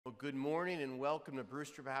Good morning and welcome to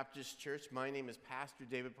Brewster Baptist Church. My name is Pastor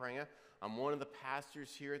David Prenga. I'm one of the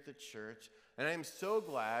pastors here at the church, and I am so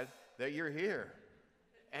glad that you're here,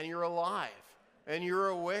 and you're alive, and you're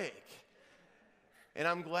awake. And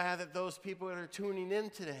I'm glad that those people that are tuning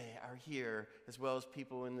in today are here, as well as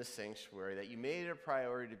people in the sanctuary, that you made it a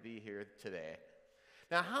priority to be here today.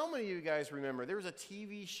 Now, how many of you guys remember, there was a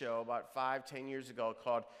TV show about 5-10 years ago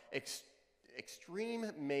called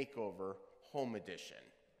Extreme Makeover Home Edition.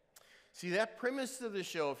 See, that premise of the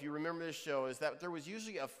show, if you remember the show, is that there was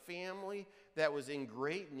usually a family that was in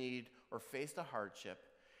great need or faced a hardship,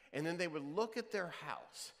 and then they would look at their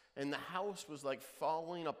house, and the house was like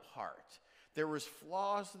falling apart. There was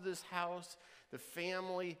flaws to this house. The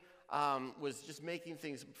family was just making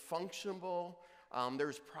things functional. There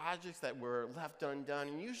was projects that were left undone,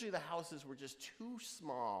 and usually the houses were just too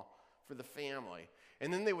small for the family.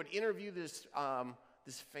 And then they would interview this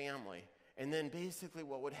family. And then basically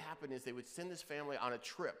what would happen is they would send this family on a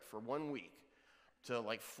trip for 1 week to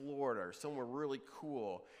like Florida or somewhere really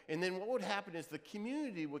cool. And then what would happen is the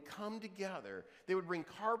community would come together. They would bring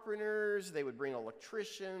carpenters, they would bring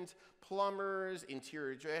electricians, plumbers,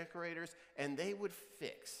 interior decorators, and they would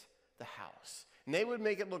fix the house. And they would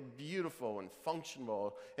make it look beautiful and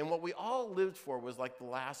functional. And what we all lived for was like the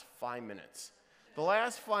last 5 minutes. The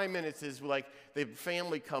last 5 minutes is like the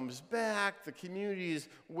family comes back, the community is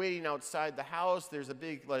waiting outside the house, there's a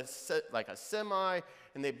big, like a semi,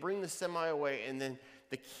 and they bring the semi away, and then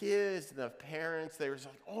the kids and the parents, they're just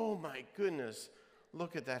like, oh my goodness,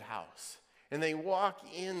 look at that house. And they walk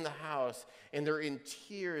in the house, and they're in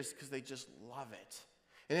tears because they just love it.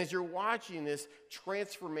 And as you're watching this,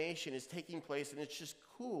 transformation is taking place, and it's just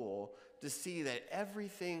cool to see that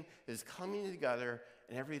everything is coming together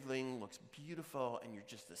and everything looks beautiful, and you're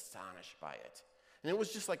just astonished by it. And it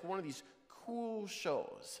was just like one of these cool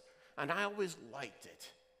shows, and I always liked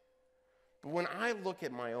it. But when I look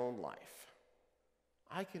at my own life,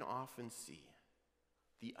 I can often see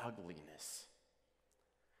the ugliness.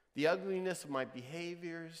 The ugliness of my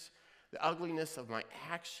behaviors, the ugliness of my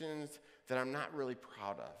actions that I'm not really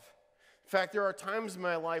proud of. In fact, there are times in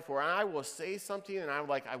my life where I will say something, and I'm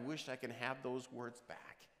like, I wish I could have those words back.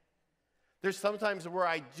 There's sometimes where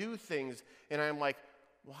I do things, and I'm like,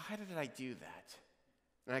 why did I do that?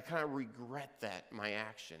 And I kind of regret that, my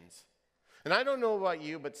actions. And I don't know about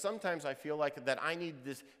you, but sometimes I feel like that I need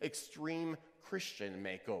this extreme Christian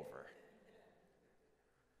makeover.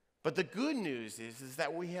 But the good news is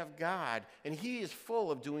that we have God, and He is full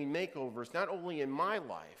of doing makeovers, not only in my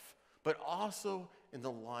life, but also in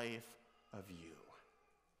the life of you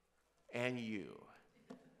and you.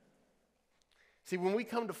 See, when we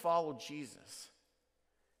come to follow Jesus,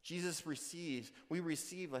 we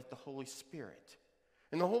receive like the Holy Spirit.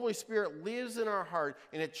 And the Holy Spirit lives in our heart,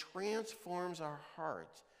 and it transforms our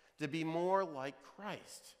heart to be more like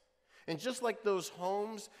Christ. And just like those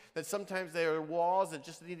homes that sometimes there are walls that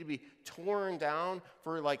just need to be torn down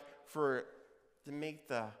to make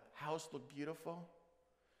the house look beautiful,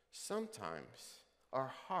 sometimes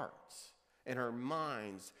our hearts and our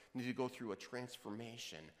minds need to go through a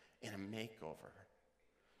transformation and a makeover.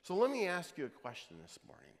 So let me ask you a question this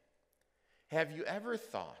morning. Have you ever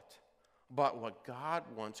thought about what God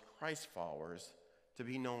wants Christ followers to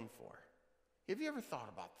be known for? Have you ever thought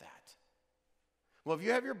about that? Well, if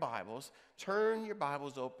you have your Bibles, turn your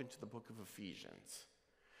Bibles open to the book of Ephesians.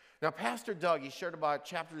 Now, Pastor Doug, he shared about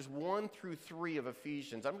chapters 1 through 3 of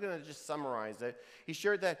Ephesians. I'm going to just summarize it. He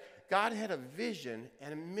shared that God had a vision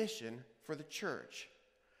and a mission for the church.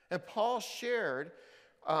 And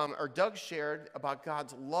Doug shared about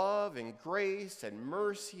God's love and grace and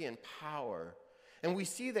mercy and power. And we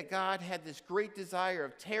see that God had this great desire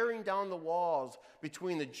of tearing down the walls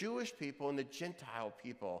between the Jewish people and the Gentile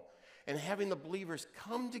people, and having the believers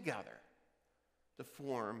come together to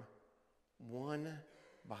form one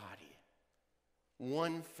body,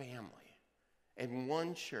 one family, and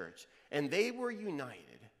one church. And they were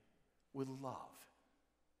united with love.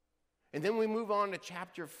 And then we move on to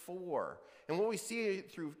chapter 4. And what we see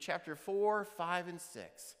through chapter 4, 5, and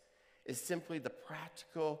 6 is simply the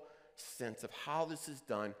practical sense of how this is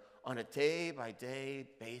done on a day-by-day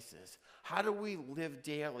basis. How do we live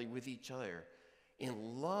daily with each other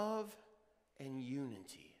in love and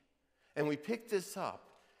unity? And we pick this up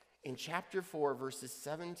in chapter 4, verses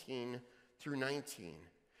 17 through 19.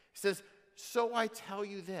 It says, "So I tell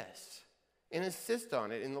you this, and insist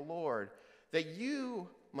on it in the Lord, that you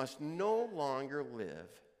must no longer live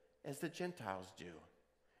as the Gentiles do,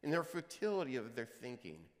 in their futility of their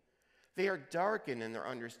thinking. They are darkened in their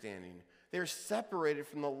understanding. They are separated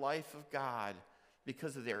from the life of God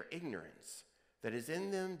because of their ignorance that is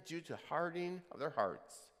in them due to hardening of their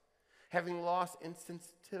hearts. having lost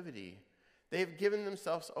insensitivity. They have given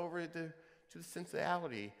themselves over to the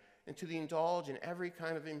sensuality and to the indulge in every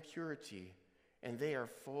kind of impurity, and they are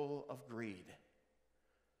full of greed.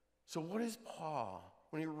 So what is Paul,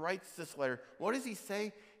 when he writes this letter, what does he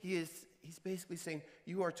say? He's basically saying,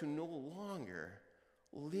 you are to no longer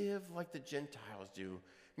live like the Gentiles do,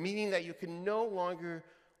 meaning that you can no longer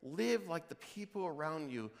live like the people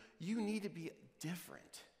around you. You need to be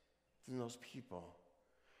different than those people.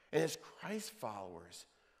 And as Christ followers,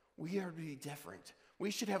 we are to be different.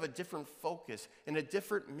 We should have a different focus and a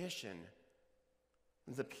different mission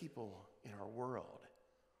than the people in our world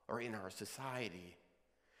or in our society.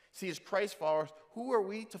 See, as Christ followers, who are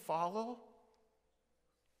we to follow?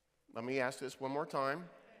 Let me ask this one more time.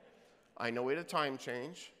 I know we had a time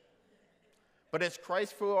change. But as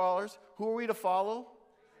Christ followers, who are we to follow?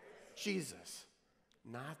 Jesus,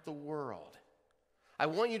 not the world. I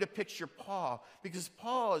want you to picture Paul, because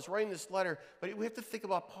Paul is writing this letter, but we have to think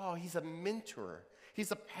about Paul. He's a mentor.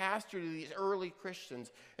 He's a pastor to these early Christians.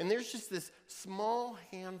 And there's just this small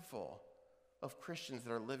handful of Christians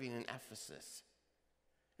that are living in Ephesus.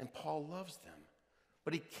 And Paul loves them,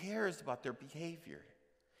 but he cares about their behavior.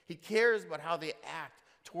 He cares about how they act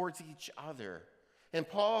towards each other. And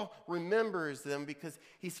Paul remembers them because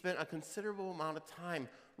he spent a considerable amount of time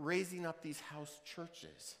raising up these house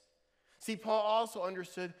churches. See, Paul also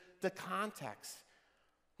understood the context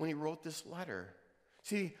when he wrote this letter.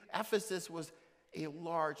 See, Ephesus was a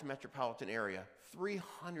large metropolitan area.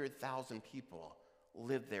 300,000 people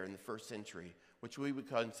lived there in the first century, which we would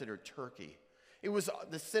consider Turkey. It was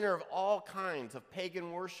the center of all kinds of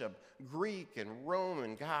pagan worship, Greek and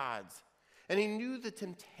Roman gods. And he knew the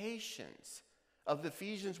temptations of the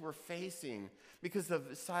Ephesians were facing because the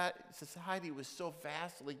society was so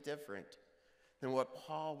vastly different than what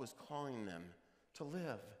Paul was calling them to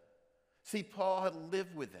live. See, Paul had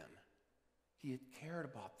lived with them. He had cared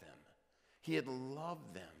about them. He had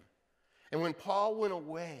loved them. And when Paul went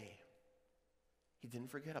away, he didn't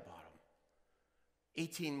forget about them.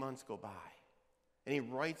 18 months go by, and he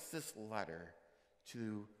writes this letter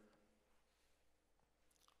to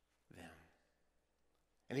them.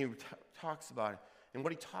 And he talks about it. And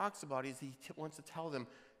what he talks about is he wants to tell them,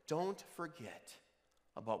 don't forget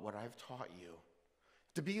about what I've taught you.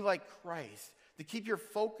 To be like Christ, to keep your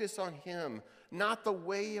focus on him, not the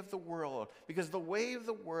way of the world. Because the way of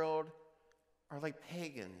the world are like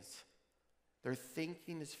pagans. Their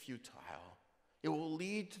thinking is futile. It will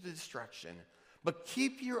lead to destruction. But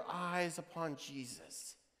keep your eyes upon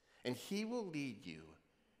Jesus, and he will lead you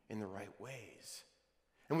in the right ways.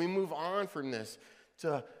 And we move on from this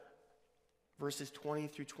to verses 20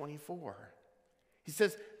 through 24. He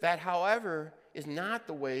says, that, however, is not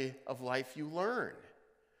the way of life you learned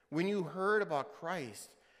when you heard about Christ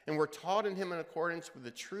and were taught in him in accordance with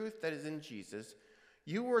the truth that is in Jesus.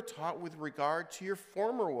 You were taught with regard to your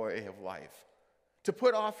former way of life, to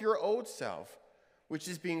put off your old self, which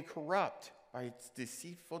is being corrupt by its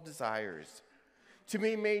deceitful desires, to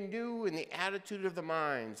be made new in the attitude of the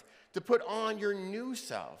minds, to put on your new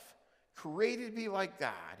self, created to be like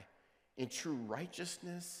God in true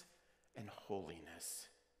righteousness and holiness.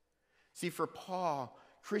 See, for Paul,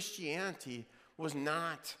 Christianity was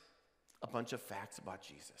not a bunch of facts about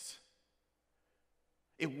Jesus.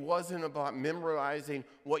 It wasn't about memorizing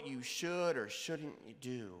what you should or shouldn't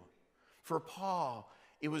do. For Paul,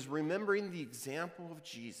 it was remembering the example of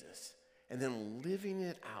Jesus and then living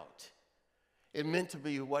it out. It meant to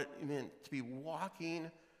be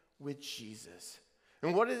walking with Jesus.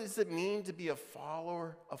 And what does it mean to be a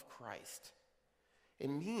follower of Christ? It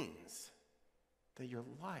means that your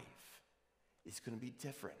life is going to be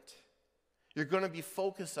different. You're going to be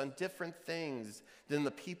focused on different things than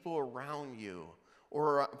the people around you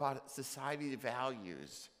or about society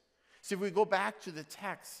values. See, if we go back to the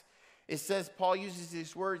text, it says, Paul uses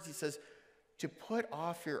these words, he says, to put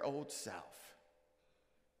off your old self.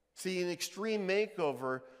 See, in extreme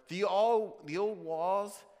makeover, the old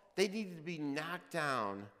walls, they needed to be knocked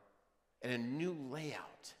down, and a new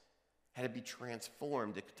layout had to be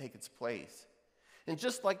transformed to take its place. And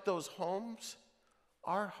just like those homes,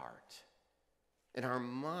 our heart and our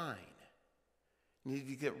mind need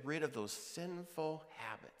to get rid of those sinful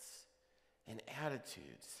habits and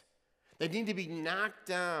attitudes. They need to be knocked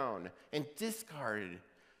down and discarded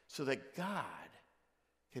so that God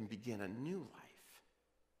can begin a new life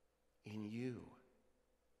in you.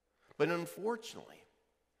 But unfortunately,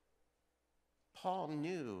 Paul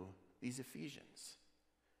knew these Ephesians.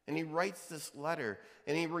 And he writes this letter,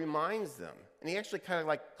 and he reminds them, and he actually kind of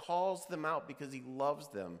like calls them out because he loves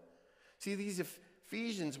them. See, these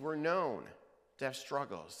Ephesians were known to have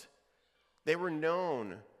struggles. They were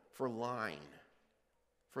known for lying,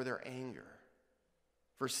 for their anger,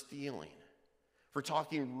 for stealing, for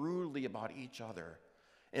talking rudely about each other.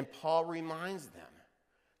 And Paul reminds them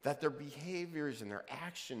that their behaviors and their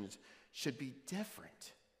actions should be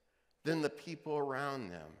different than the people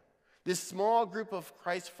around them. This small group of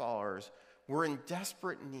Christ followers were in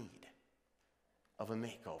desperate need of a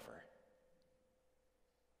makeover.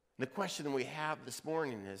 The question we have this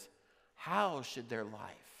morning is, how should their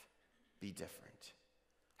life be different?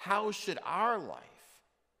 How should our life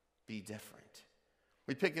be different?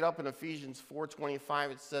 We pick it up in Ephesians 4:25.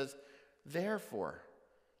 It says, "Therefore,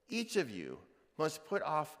 each of you must put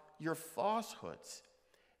off your falsehoods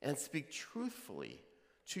and speak truthfully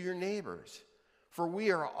to your neighbors, for we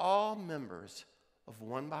are all members of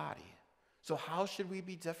one body." So how should we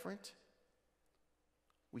be different?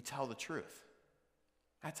 We tell the truth.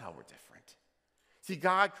 That's how we're different. See,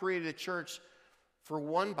 God created a church for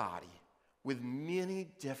one body with many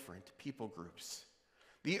different people groups.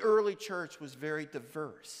 The early church was very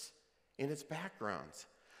diverse in its backgrounds.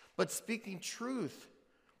 But speaking truth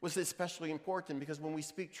was especially important because when we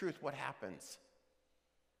speak truth, what happens?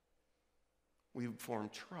 We form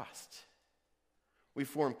trust. We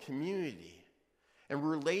form community. And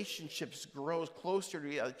relationships grow closer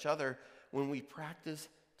to each other when we practice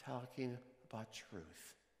talking about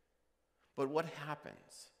truth. But what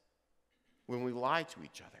happens when we lie to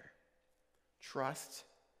each other? Trust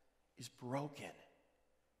is broken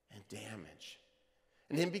and damaged.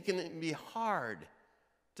 And it can be hard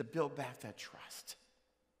to build back that trust.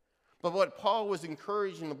 But what Paul was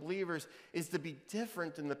encouraging the believers is to be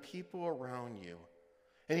different than the people around you.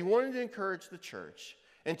 And he wanted to encourage the church,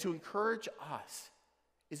 and to encourage us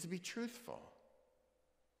is to be truthful.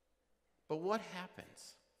 But what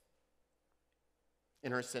happens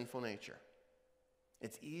in our sinful nature?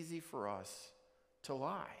 It's easy for us to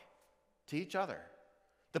lie to each other,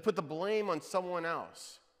 to put the blame on someone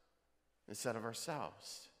else instead of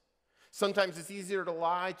ourselves. Sometimes it's easier to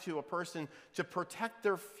lie to a person to protect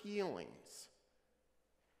their feelings.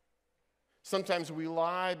 Sometimes we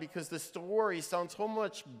lie because the story sounds so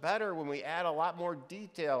much better when we add a lot more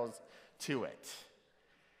details to it.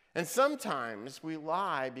 And sometimes we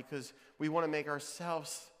lie because we want to make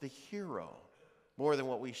ourselves the hero more than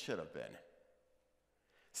what we should have been.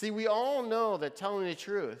 See, we all know that telling the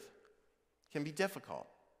truth can be difficult.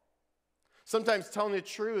 Sometimes telling the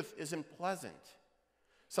truth isn't pleasant.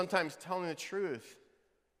 Sometimes telling the truth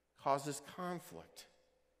causes conflict.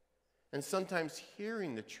 And sometimes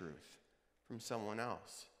hearing the truth from someone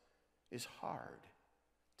else is hard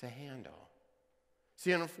to handle.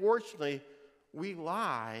 See, unfortunately, we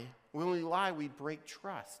lie. When we lie, we break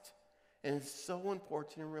trust. And it's so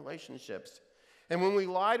important in relationships. And when we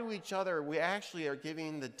lie to each other, we actually are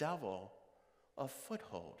giving the devil a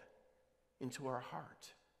foothold into our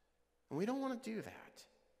heart. And we don't want to do that.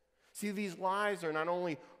 See, these lies are not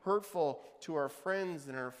only hurtful to our friends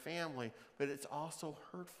and our family, but it's also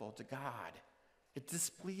hurtful to God. It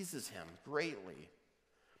displeases him greatly.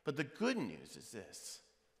 But the good news is this,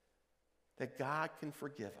 that God can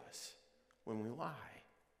forgive us when we lie.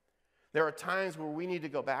 There are times where we need to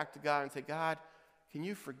go back to God and say, God, can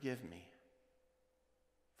you forgive me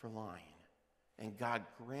for lying? And God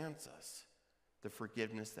grants us the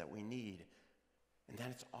forgiveness that we need. And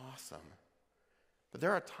that's awesome. But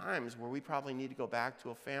there are times where we probably need to go back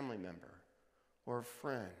to a family member or a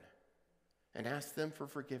friend and ask them for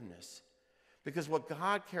forgiveness. Because what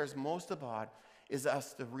God cares most about is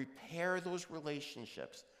us to repair those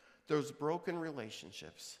relationships, those broken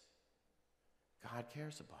relationships. God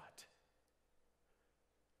cares about.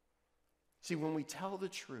 See, when we tell the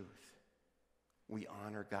truth, we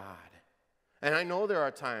honor God. And I know there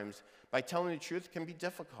are times by telling the truth can be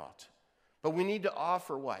difficult. But we need to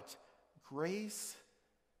offer what? Grace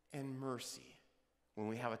and mercy when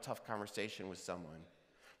we have a tough conversation with someone.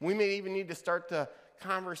 We may even need to start the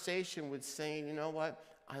conversation with saying, you know what?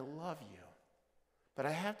 I love you. But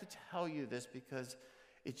I have to tell you this because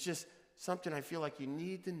it's just something I feel like you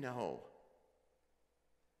need to know.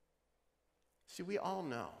 See, we all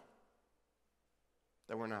know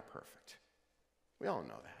that we're not perfect. We all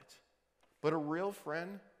know that. But a real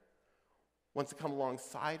friend wants to come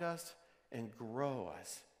alongside us and grow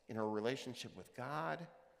us in our relationship with God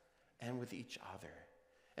and with each other.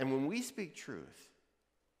 And when we speak truth,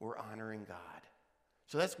 we're honoring God.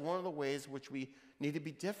 So that's one of the ways which we need to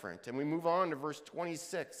be different. And we move on to verse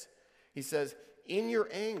 26. He says, in your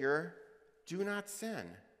anger, do not sin.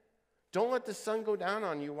 Don't let the sun go down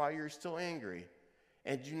on you while you're still angry.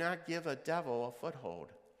 And do not give a devil a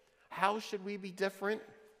foothold. How should we be different?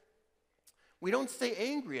 We don't stay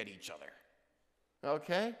angry at each other.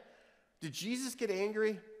 Okay? Did Jesus get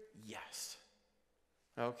angry? yes.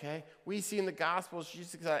 Okay? We see in the Gospels,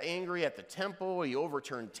 Jesus got angry at the temple. He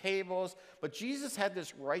overturned tables. But Jesus had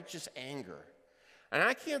this righteous anger. And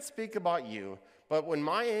I can't speak about you, but when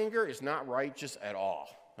my anger is not righteous at all,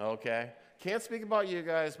 okay? Can't speak about you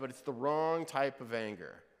guys, but it's the wrong type of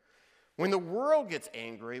anger. When the world gets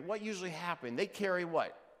angry, what usually happens? They carry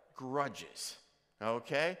what? Grudges,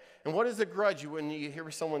 okay? And what is a grudge? When you hear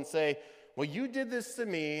someone say, well, you did this to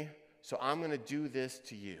me, so I'm going to do this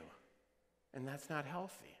to you. And that's not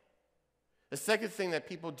healthy. The second thing that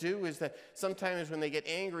people do is that sometimes when they get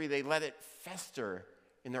angry, they let it fester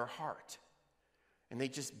in their heart. And they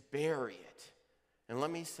just bury it. And let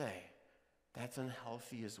me say, that's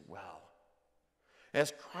unhealthy as well.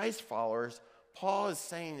 As Christ followers, Paul is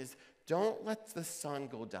saying is, don't let the sun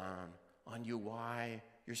go down on you why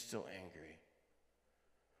you're still angry.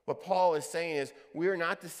 What Paul is saying is, we are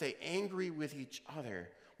not to stay angry with each other.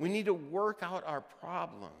 We need to work out our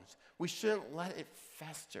problems. We shouldn't let it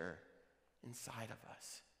fester inside of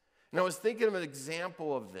us. And I was thinking of an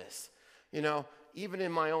example of this, even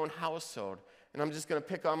in my own household. And I'm just going to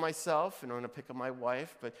pick on myself, and I'm going to pick on my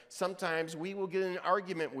wife, but sometimes we will get in an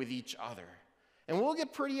argument with each other. And we'll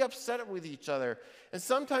get pretty upset with each other. And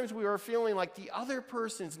sometimes we are feeling like the other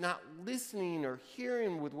person's not listening or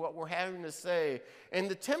hearing with what we're having to say. And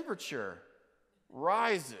the temperature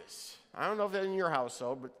rises. I don't know if that's in your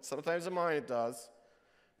household, but sometimes in mine it does.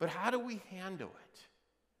 But how do we handle it?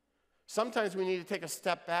 Sometimes we need to take a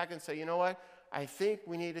step back and say, you know what? I think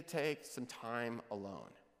we need to take some time alone.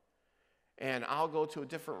 And I'll go to a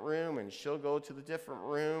different room, and she'll go to the different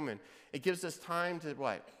room. And it gives us time to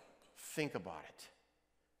what? Think about it.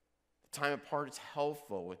 The time apart is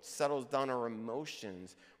helpful. It settles down our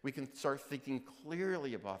emotions. We can start thinking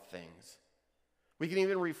clearly about things. We can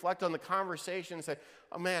even reflect on the conversation and say,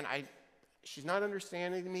 oh man, she's not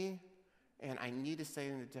understanding me, and I need to say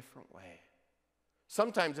it in a different way.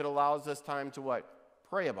 Sometimes it allows us time to what?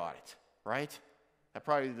 Pray about it, right? That's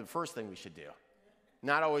probably the first thing we should do.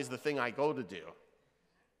 Not always the thing I go to do.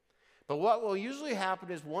 But what will usually happen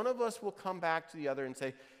is one of us will come back to the other and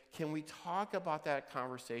say, can we talk about that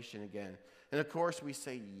conversation again? And of course, we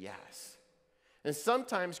say yes. And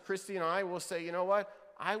sometimes Christy and I will say, you know what?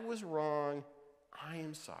 I was wrong. I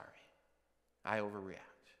am sorry. I overreact.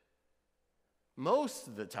 Most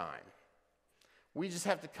of the time, we just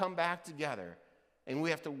have to come back together and we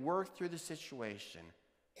have to work through the situation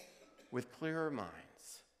with clearer minds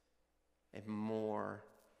and more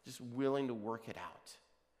just willing to work it out.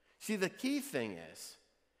 See, the key thing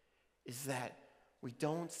is that we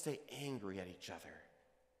don't stay angry at each other.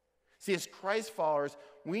 See, as Christ followers,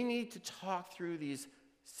 we need to talk through these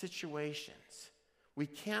situations. We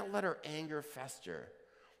can't let our anger fester.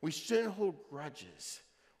 We shouldn't hold grudges.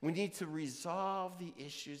 We need to resolve the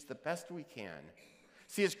issues the best we can.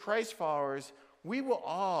 See, as Christ followers, we will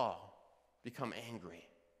all become angry,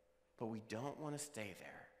 but we don't want to stay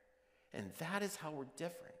there. And that is how we're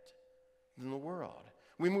different than the world.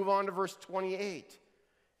 We move on to verse 28. It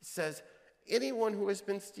says, anyone who has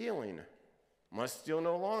been stealing must steal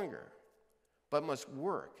no longer, but must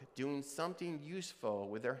work, doing something useful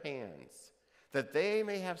with their hands, that they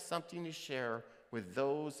may have something to share with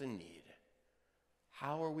those in need.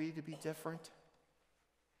 How are we to be different?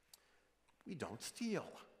 We don't steal.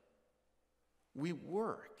 We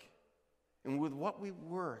work. And with what we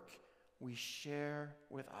work, we share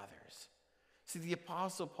with others. See, the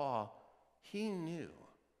Apostle Paul, he knew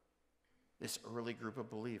this early group of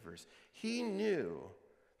believers. He knew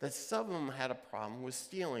that some of them had a problem with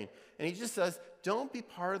stealing. And he just says, don't be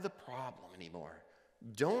part of the problem anymore.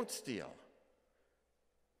 Don't steal,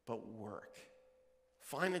 but work.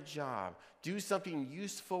 Find a job. Do something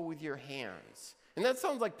useful with your hands. And that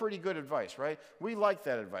sounds like pretty good advice, right? We like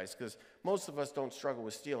that advice because most of us don't struggle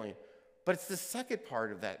with stealing. But it's the second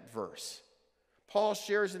part of that verse. Paul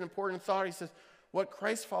shares an important thought. He says, what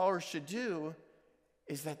Christ followers should do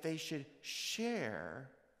is that they should share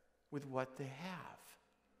with what they have.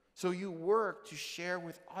 So you work to share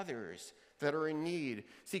with others that are in need.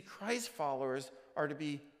 See, Christ followers are to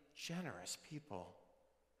be generous people.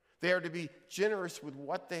 They are to be generous with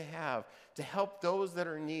what they have, to help those that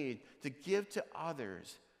are in need, to give to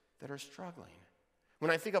others that are struggling.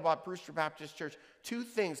 When I think about Brewster Baptist Church, two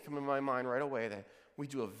things come in my mind right away that we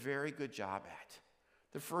do a very good job at.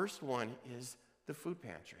 The first one is the food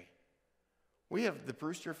pantry. We have the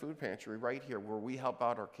Brewster Food Pantry right here where we help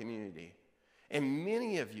out our community. And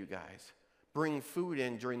many of you guys bring food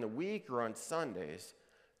in during the week or on Sundays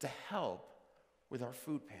to help with our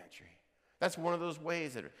food pantry. That's one of those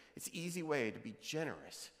ways that it's an easy way to be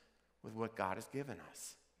generous with what God has given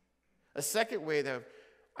us. A second way that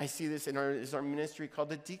I see this in our ministry called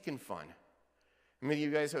the Deacon Fund. Many of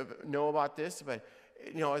you guys know about this, but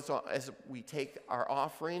as we take our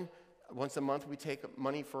offering, once a month we take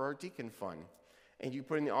money for our Deacon Fund. And you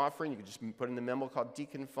put in the offering, you can just put in the memo called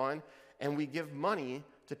Deacon Fund, and we give money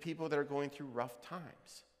to people that are going through rough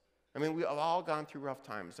times. I mean, we have all gone through rough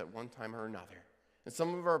times at one time or another. And some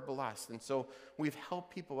of them are blessed. And so we've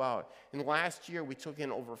helped people out. And last year, we took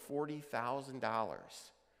in over $40,000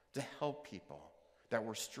 to help people that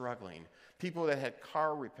were struggling, people that had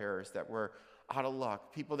car repairs that were out of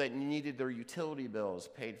luck, people that needed their utility bills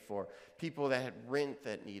paid for, people that had rent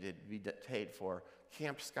that needed to be paid for,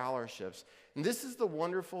 camp scholarships. And this is the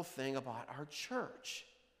wonderful thing about our church.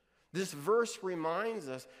 This verse reminds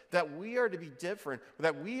us that we are to be different,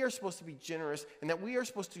 that we are supposed to be generous, and that we are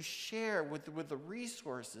supposed to share with the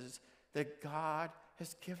resources that God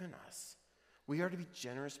has given us. We are to be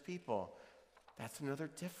generous people. That's another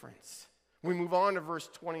difference. We move on to verse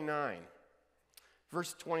 29.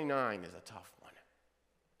 Verse 29 is a tough one.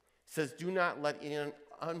 It says, "Do not let any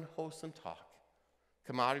unwholesome talk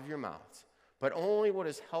come out of your mouths, but only what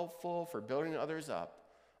is helpful for building others up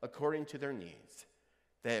according to their needs,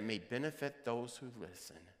 that it may benefit those who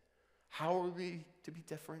listen." How are we to be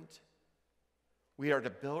different? We are to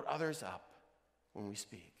build others up when we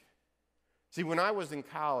speak. See, when I was in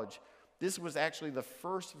college, this was actually the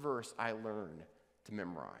first verse I learned to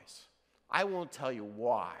memorize. I won't tell you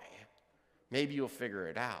why. Maybe you'll figure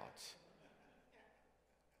it out.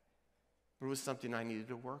 But it was something I needed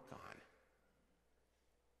to work on.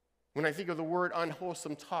 When I think of the word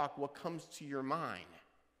unwholesome talk, what comes to your mind?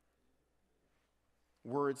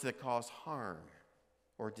 Words that cause harm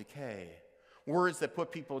or decay. Words that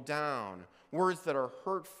put people down. Words that are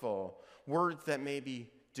hurtful. Words that may be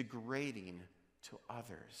degrading to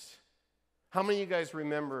others. How many of you guys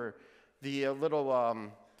remember the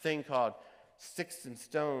little thing called "Sticks and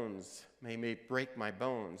stones may break my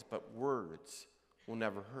bones, but words will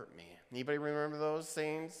never hurt me"? Anybody remember those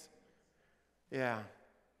sayings? Yeah.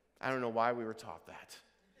 I don't know why we were taught that.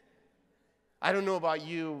 I don't know about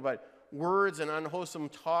you, but words and unwholesome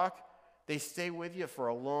talk, they stay with you for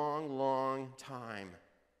a long, long time.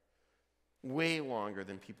 Way longer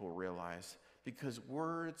than people realize, because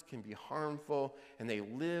words can be harmful and they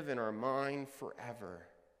live in our mind forever.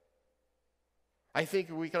 I think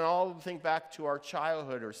we can all think back to our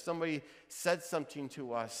childhood, or somebody said something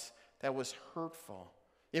to us that was hurtful.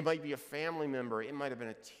 It might be a family member, it might have been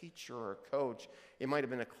a teacher or a coach, it might have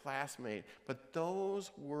been a classmate, but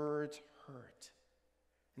those words hurt.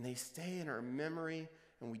 And they stay in our memory,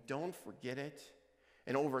 and we don't forget it.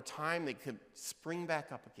 And over time, they could spring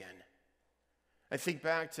back up again. I think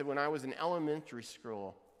back to when I was in elementary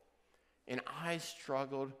school, and I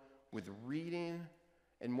struggled with reading,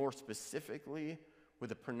 and more specifically, with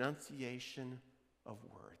the pronunciation of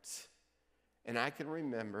words. And I can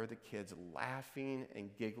remember the kids laughing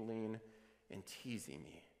and giggling and teasing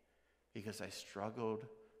me because I struggled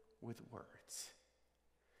with words.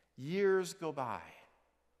 Years go by,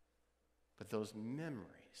 but those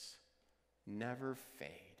memories never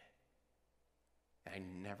fade. And I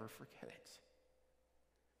never forget it.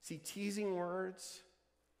 See, teasing words,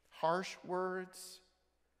 harsh words,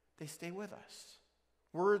 they stay with us.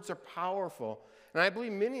 Words are powerful. And I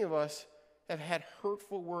believe many of us have had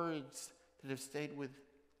hurtful words that have stayed with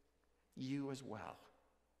you as well.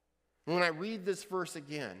 And when I read this verse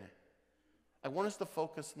again, I want us to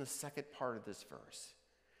focus on the second part of this verse.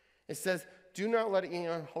 It says, "Do not let any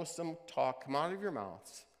unwholesome talk come out of your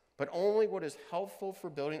mouths, but only what is helpful for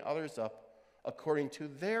building others up according to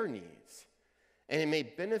their needs, and it may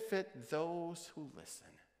benefit those who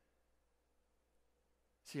listen."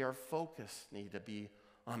 See, our focus needs to be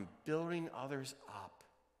on building others up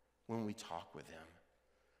when we talk with them.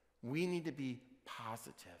 We need to be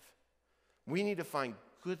positive. We need to find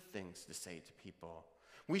good things to say to people.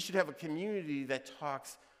 We should have a community that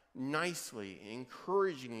talks nicely,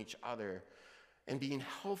 encouraging each other, and being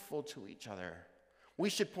helpful to each other.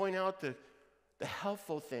 We should point out the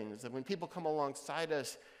helpful things, that when people come alongside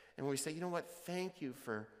us and we say, "You know what, thank you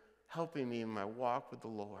for helping me in my walk with the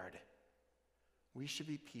Lord." We should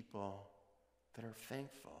be people that are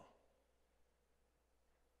thankful.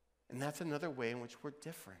 And that's another way in which we're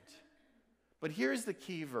different. But here's the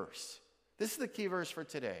key verse. This is the key verse for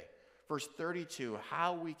today. Verse 32,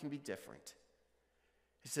 how we can be different.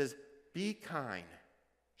 It says, "Be kind,"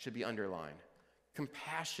 should be underlined,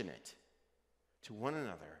 "compassionate to one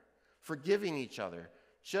another, forgiving each other,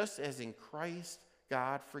 just as in Christ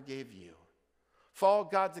God forgave you. Follow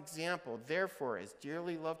God's example, therefore, as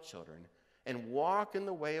dearly loved children, and walk in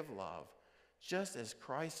the way of love, just as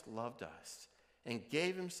Christ loved us and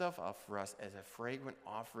gave himself up for us as a fragrant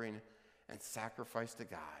offering and sacrifice to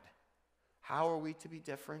God. How are we to be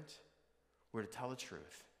different? We're to tell the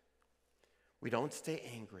truth. We don't stay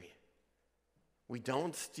angry. We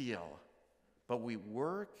don't steal, but we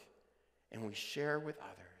work and we share with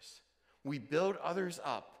others. We build others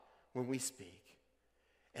up when we speak.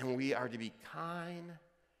 And we are to be kind,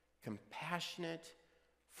 compassionate,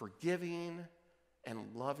 forgiving, and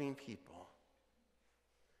loving people.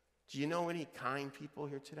 Do you know any kind people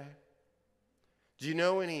here today? Do you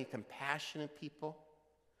know any compassionate people?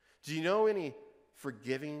 Do you know any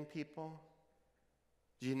forgiving people?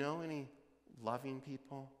 Do you know any loving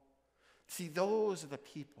people? See, those are the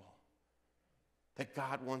people that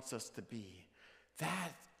God wants us to be.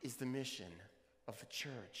 That is the mission of the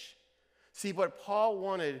church. See, what Paul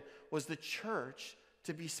wanted was the church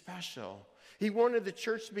to be special. He wanted the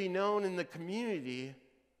church to be known in the community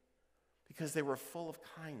because they were full of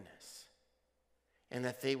kindness and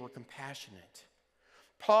that they were compassionate.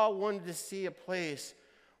 Paul wanted to see a place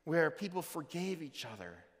where people forgave each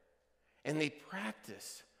other and they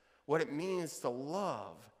practiced what it means to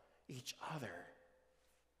love each other.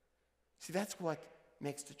 See, that's what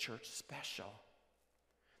makes the church special.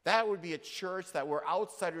 That would be a church that where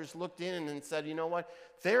outsiders looked in and said, you know what?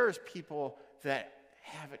 There's people that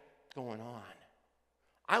have it going on.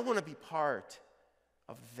 I want to be part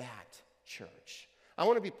of that church. I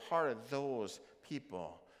want to be part of those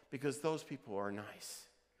people because those people are nice.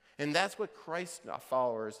 And that's what Christ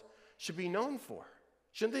followers should be known for.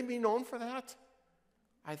 Shouldn't they be known for that?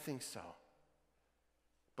 I think so.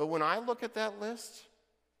 But when I look at that list,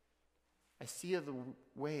 I see the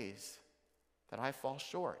ways that I fall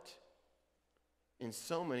short in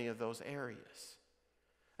so many of those areas.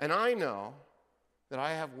 And I know that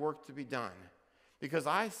I have work to be done because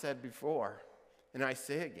I said before, and I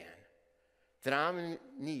say again, that I'm in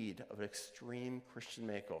need of an extreme Christian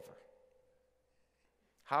makeover.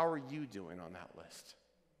 How are you doing on that list?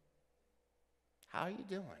 How are you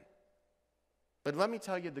doing? But let me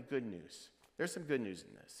tell you the good news. There's some good news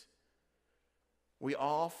in this. We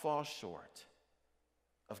all fall short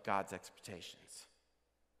of God's expectations.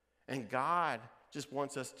 And God just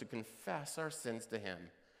wants us to confess our sins to him.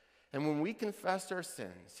 And when we confess our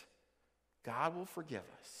sins, God will forgive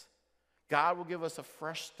us. God will give us a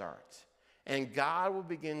fresh start. And God will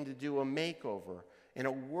begin to do a makeover and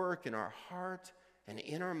a work in our heart and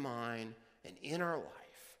in our mind and in our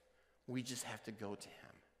life. We just have to go to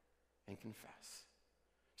him and confess.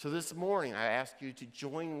 So this morning, I ask you to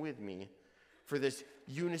join with me for this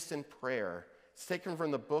unison prayer. It's taken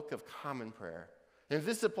from the Book of Common Prayer. And if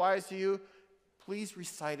this applies to you, please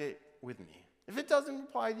recite it with me. If it doesn't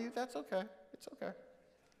apply to you, that's okay. It's okay.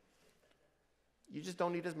 You just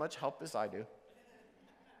don't need as much help as I do.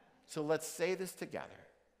 So let's say this together.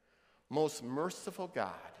 Most merciful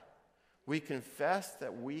God, we confess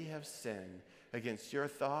that we have sinned against your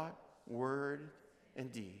thought, word,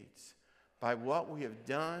 and deeds, by what we have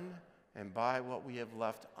done and by what we have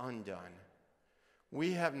left undone.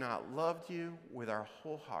 We have not loved you with our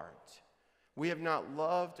whole heart. We have not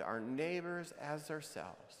loved our neighbors as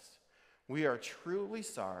ourselves. We are truly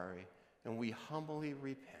sorry, and we humbly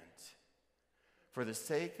repent. For the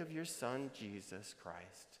sake of your Son, Jesus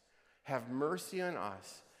Christ, have mercy on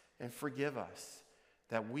us and forgive us,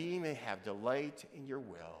 that we may have delight in your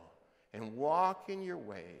will and walk in your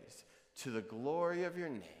ways to the glory of your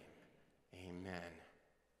name. Amen.